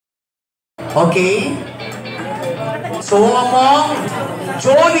Okay? So, among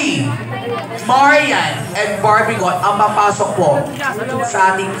Jolie, Marian, and Barbigot ang papasok po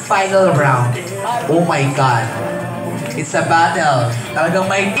sa ating final round. Oh my God. It's a battle. Talagang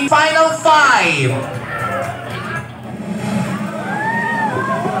may final 5.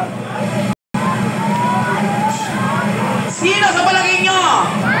 Sino sa palagay nyo?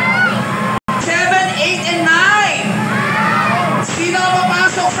 7, 8, and 9. Sino ang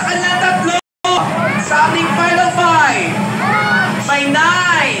papasok sa kanilang tatlo sa ating final 5? May 9,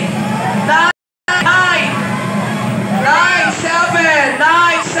 7.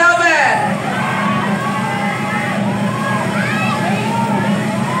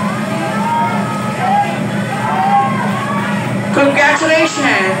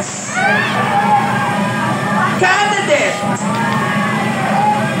 Congratulations! Candidate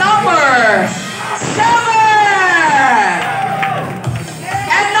number 7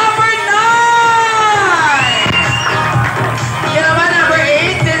 and number 9. Yan naman, number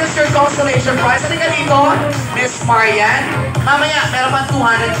 8. This is your consolation prize. Halika dito, Miss Marian. Mamaya, meron pang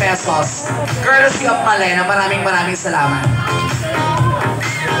 200 pesos. Courtesy of Malena. Maraming salamat.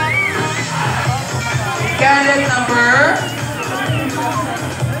 Candidate number...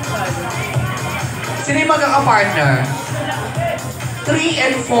 Sino yung magkaka-partner? 3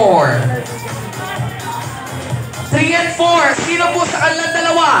 and 4. 3 and 4. Sino po sa kanilang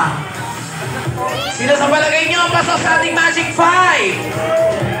dalawa? Sino sa palagay nyo ang pasok sa ating Magic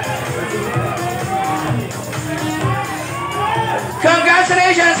 5?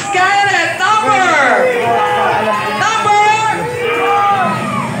 Congratulations, candidate number!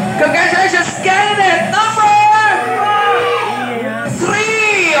 Congratulations, candidate number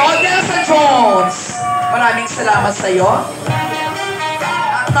 3! Odessa Jones! Maraming salamat sa iyo.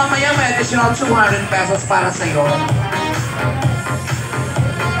 At mamaya may additional 200 pesos para sa iyo.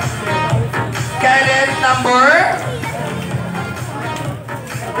 Candidate number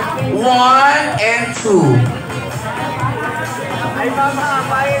 1 and 2. Ay mama,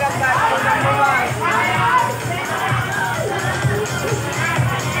 mahirap ka ito ng mama.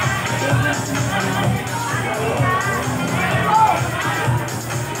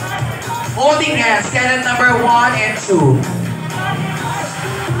 Holding hands, candidate number 1 and 2.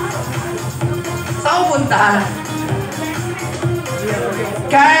 Saan punta?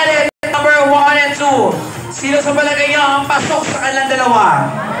 Candidate number 1 and 2. Sino sa palagay niyo ang pasok sa kanilang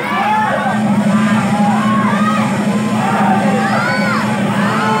dalawa?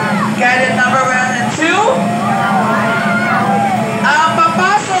 Candidate number 1 and 2. Ang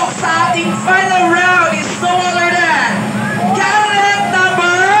papasok sa ating final round is no other than candidate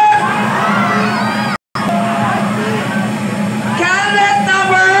number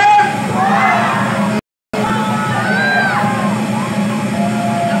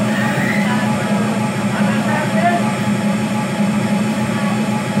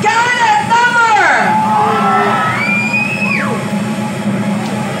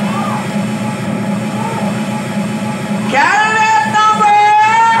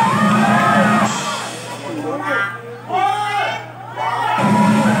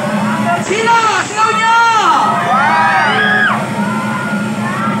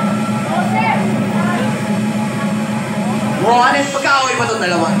 1 and pagkaaway ba itong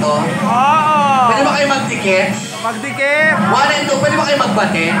dalawang to? Oo! Pwede ba kayo magdikit? Magdikit! 1 and 2, pwede ba kayo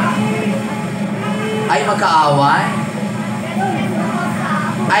magbate? Ay, magkaaway?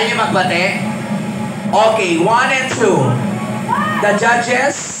 Ay, yung magbate? Okay, 1 and 2. The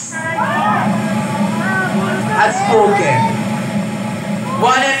judges have spoken. 1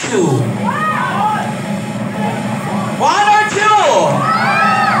 and 2. 1 or 2?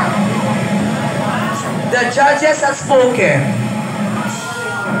 The judges have spoken.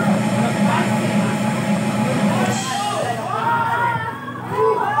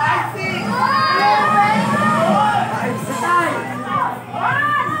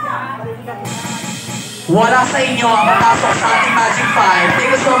 Wala sa inyo ang papasok sa ating Magic 5.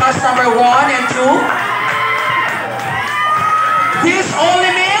 Thank you so much, number 1 and 2. This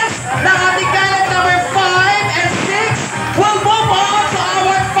only means na ating candidate number 5 and 6 will move on to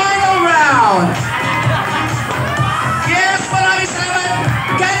our final round. Yes, maraming salamat.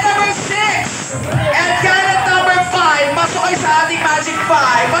 Candidate number 6 and candidate number 5 pasok kayo sa ating Magic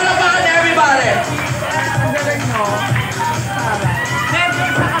 5. Palabakan everybody.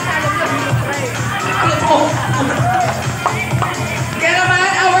 Kaya naman,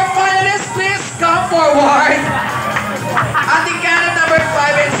 our finalists, please come forward. Ating candidate number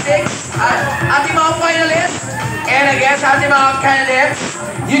 5 and 6, ating mga finalists, and again, sa ating mga candidates,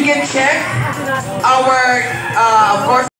 you can check our, of course,